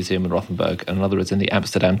Crime Museum in Rothenburg, and another is in the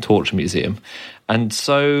Amsterdam Torture Museum. And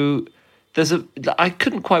so I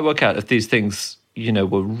couldn't quite work out if these things,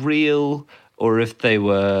 were real or if they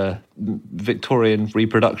were Victorian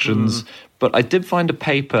reproductions. But I did find a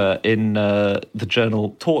paper in the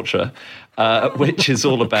journal Torture, which is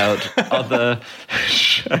all about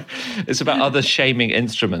it's about other shaming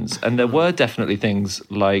instruments. And there were definitely things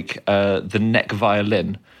like the neck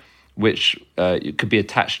violin, which could be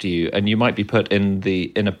attached to you, and you might be put in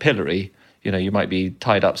a pillory. You know, you might be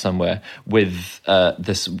tied up somewhere with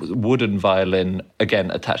this wooden violin, again,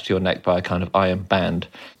 attached to your neck by a kind of iron band.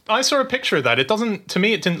 I saw a picture of that. To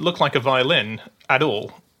me, it didn't look like a violin at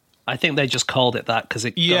all. I think they just called it that because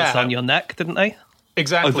it goes on your neck, didn't they?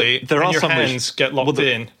 Exactly. There are your some hands get locked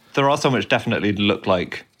in. There are some which definitely look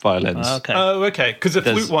like violins. Okay. Oh, okay. Because the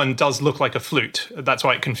flute one does look like a flute. That's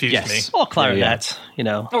why it confused me. Or clarinet, you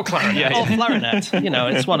know. Or clarinet. Or clarinet, you know,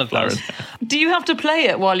 it's one of those. Do you have to play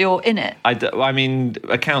it while you're in it? I mean,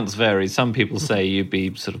 accounts vary. Some people say you'd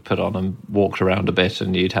be sort of put on and walked around a bit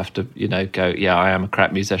and you'd have to, go, yeah, I am a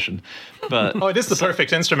crap musician. But it is the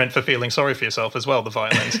perfect instrument for feeling sorry for yourself as well, the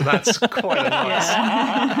violin. So that's quite a nice.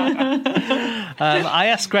 I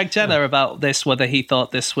asked Greg Jenner about this, whether he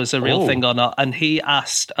thought this was a real thing or not, and he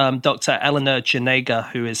asked Dr. Eleanor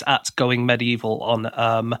Janega, who is at Going Medieval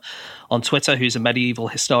on Twitter, who's a medieval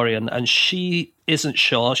historian, and she isn't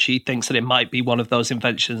sure. She thinks that it might be one of those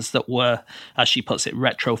inventions that were, as she puts it,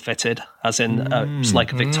 retrofitted, as in it's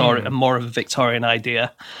like more of a Victorian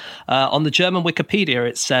idea. On the German Wikipedia,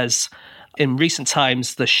 it says, in recent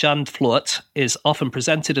times, the Schandflute is often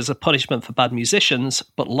presented as a punishment for bad musicians,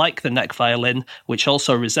 but like the neck violin, which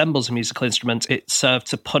also resembles a musical instrument, it served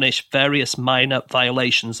to punish various minor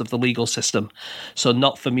violations of the legal system. So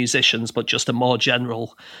not for musicians, but just a more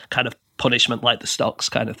general kind of punishment like the stocks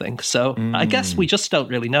kind of thing. So I guess we just don't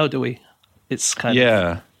really know, do we? It's kind of...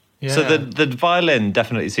 Yeah. So the violin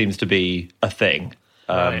definitely seems to be a thing.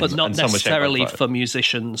 But not necessarily for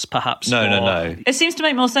musicians, perhaps. No. It seems to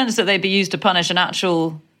make more sense that they'd be used to punish an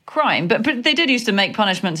actual crime. But they did used to make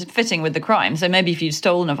punishments fitting with the crime. So maybe if you'd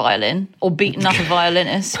stolen a violin or beaten up a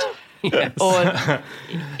violinist... Yes. Or,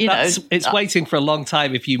 it's waiting for a long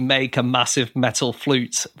time if you make a massive metal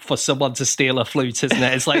flute for someone to steal a flute, isn't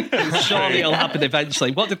it? It's like, surely it'll happen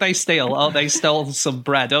eventually. What did they steal? Oh, they stole some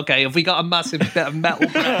bread. Okay, have we got a massive bit of metal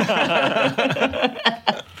bread?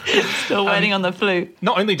 Still waiting on the flute.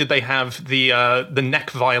 Not only did they have the neck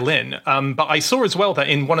violin, but I saw as well that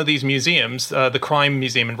in one of these museums, the Crime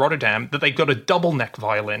Museum in Rotterdam, that they got a double neck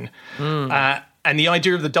violin. And the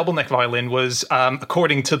idea of the double neck violin was,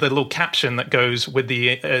 according to the little caption that goes with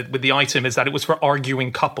the item, is that it was for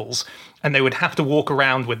arguing couples, and they would have to walk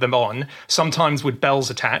around with them on, sometimes with bells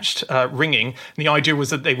attached, ringing. And the idea was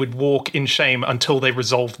that they would walk in shame until they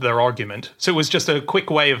resolved their argument. So it was just a quick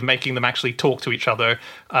way of making them actually talk to each other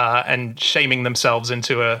and shaming themselves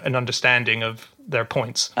into an understanding of their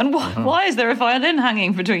points. And why is there a violin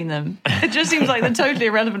hanging between them? It just seems like the totally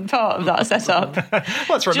irrelevant part of that setup.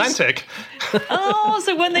 Well, it's romantic.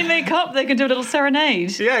 So when they make up, they can do a little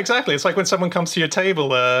serenade. Yeah, exactly. It's like when someone comes to your table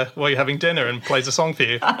while you're having dinner and plays a song for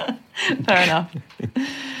you. Fair enough.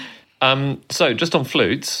 So just on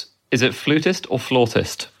flutes, is it flutist or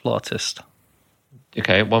flautist? Flautist.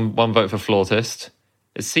 Okay, one vote for flautist.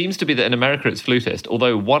 It seems to be that in America it's flutist,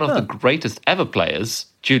 although one of the greatest ever players,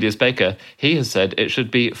 Julius Baker, he has said it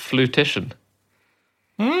should be flutician.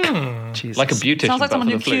 Like a beautician. Sounds like but someone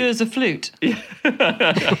for who the flute. cures a flute.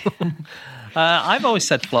 I've always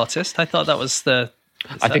said flautist. I thought that was the...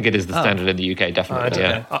 I think it is the standard in the UK,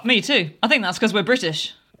 definitely. Me too. I think that's because we're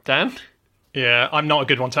British. Dan? Yeah, I'm not a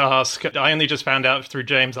good one to ask. I only just found out through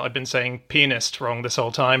James that I've been saying pianist wrong this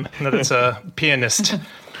whole time, and that it's a pianist.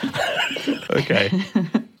 Okay.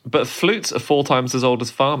 But flutes are 4 times as old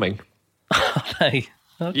as farming. Hey.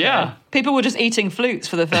 Okay. Yeah. People were just eating flutes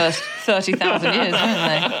for the first 30,000 years,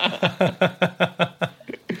 weren't they?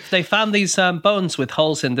 They found these bones with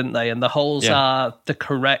holes in, didn't they? And the holes are the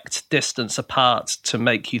correct distance apart to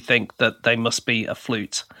make you think that they must be a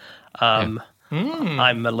flute. I'm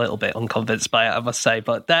a little bit unconvinced by it, I must say.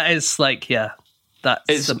 But that is like,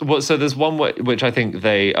 that's... So there's one which I think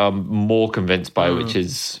they are more convinced by, which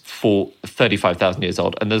is 35,000 years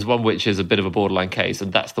old. And there's one which is a bit of a borderline case,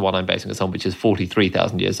 and that's the one I'm basing this on, which is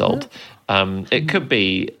 43,000 years old. It could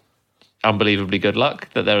be unbelievably good luck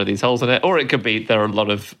that there are these holes in it, or it could be there are a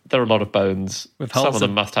lot of bones. With Some holes of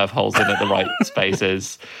them must have holes in at the right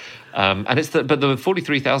spaces. And it's the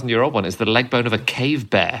 43,000-year-old one is the leg bone of a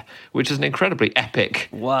cave bear, which is an incredibly epic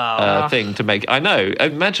thing to make. I know.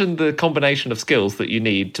 Imagine the combination of skills that you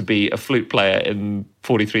need to be a flute player in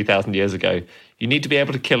 43,000 years ago. You need to be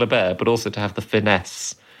able to kill a bear, but also to have the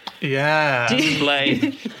finesse. Yeah.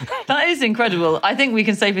 Play. That is incredible. I think we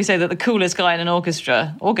can safely say that the coolest guy in an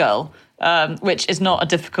orchestra, or girl, which is not a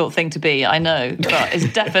difficult thing to be, I know, but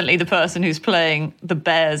is definitely the person who's playing the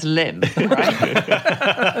bear's limb, right?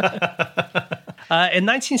 In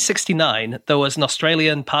 1969, there was an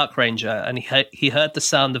Australian park ranger, and he heard the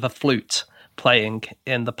sound of a flute playing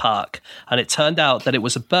in the park, and it turned out that it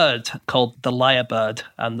was a bird called the lyrebird,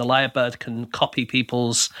 and the lyrebird can copy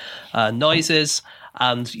people's noises.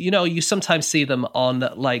 And, you sometimes see them on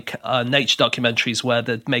nature documentaries where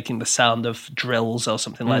they're making the sound of drills or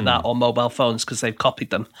something like that, or mobile phones, because they've copied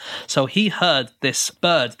them. So he heard this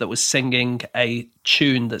bird that was singing a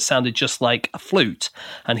tune that sounded just like a flute.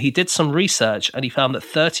 And he did some research, and he found that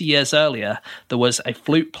 30 years earlier, there was a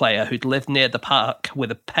flute player who'd lived near the park with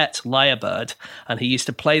a pet lyrebird, and he used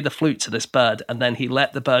to play the flute to this bird, and then he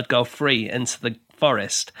let the bird go free into the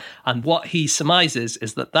forest. And what he surmises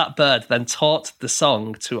is that bird then taught the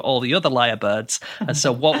song to all the other lyrebirds. And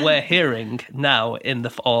so what we're hearing now in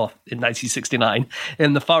 1969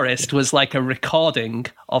 in the forest was like a recording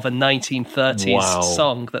of a 1930s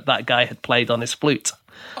song that guy had played on his flute.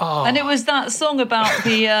 Oh. And it was that song about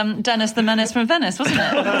the Dennis the Menace from Venice, wasn't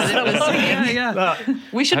it? Yeah.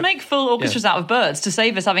 We should make full orchestras out of birds to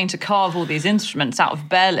save us having to carve all these instruments out of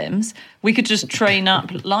bear limbs. We could just train up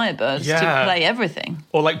lyrebirds to play everything.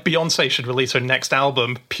 Or like Beyonce should release her next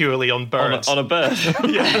album purely on birds. On a bird.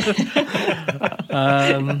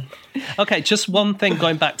 Okay, just one thing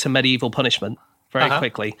going back to medieval punishment very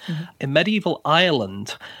quickly. Mm-hmm. In medieval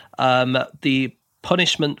Ireland, the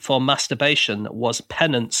punishment for masturbation was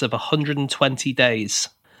penance of 120 days.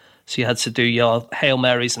 So you had to do your Hail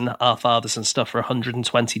Marys and Our Fathers and stuff for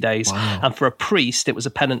 120 days. Wow. And for a priest, it was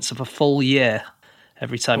a penance of a full year.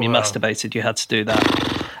 Every time you masturbated, you had to do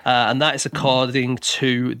that. And that is according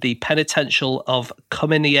to the Penitential of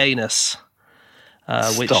Cominianus,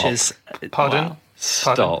 which is... Pardon? Wow.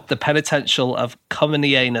 Stop. The Penitential of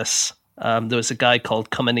Cominianus. There was a guy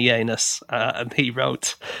called Cominianus, and he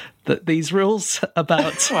wrote that these rules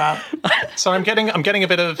about... So I'm getting a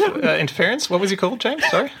bit of interference. What was he called, James?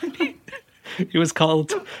 Sorry. He was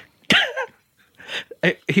called...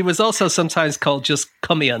 he was also sometimes called just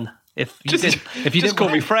Cummian. If you didn't call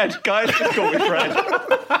me Fred, guys. Just call me Fred.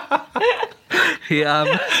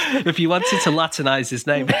 If you wanted to Latinize his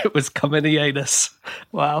name, it was Cominianus.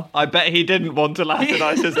 Wow. I bet he didn't want to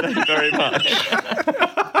Latinize his name very much.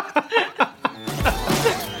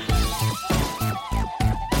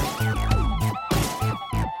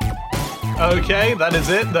 Okay, that is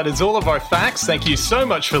it. That is all of our facts. Thank you so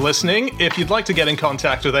much for listening. If you'd like to get in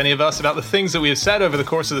contact with any of us about the things that we have said over the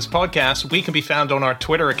course of this podcast, we can be found on our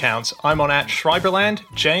Twitter accounts. I'm on @Schreiberland,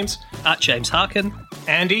 James. @James Harkin.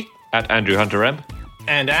 Andy. @Andrew Hunter M.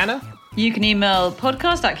 And Anna. You can email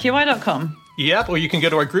podcast@qi.com. Yep, or you can go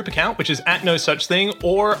to our group account, which is @NoSuchThing,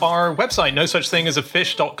 or our website,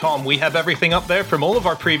 nosuchthingasafish.com. We have everything up there from all of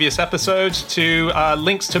our previous episodes to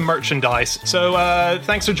links to merchandise. So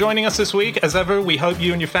thanks for joining us this week. As ever, we hope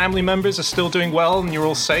you and your family members are still doing well and you're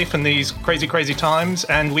all safe in these crazy, crazy times.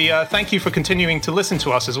 And we thank you for continuing to listen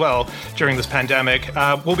to us as well during this pandemic.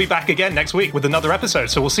 We'll be back again next week with another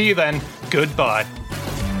episode. So we'll see you then. Goodbye.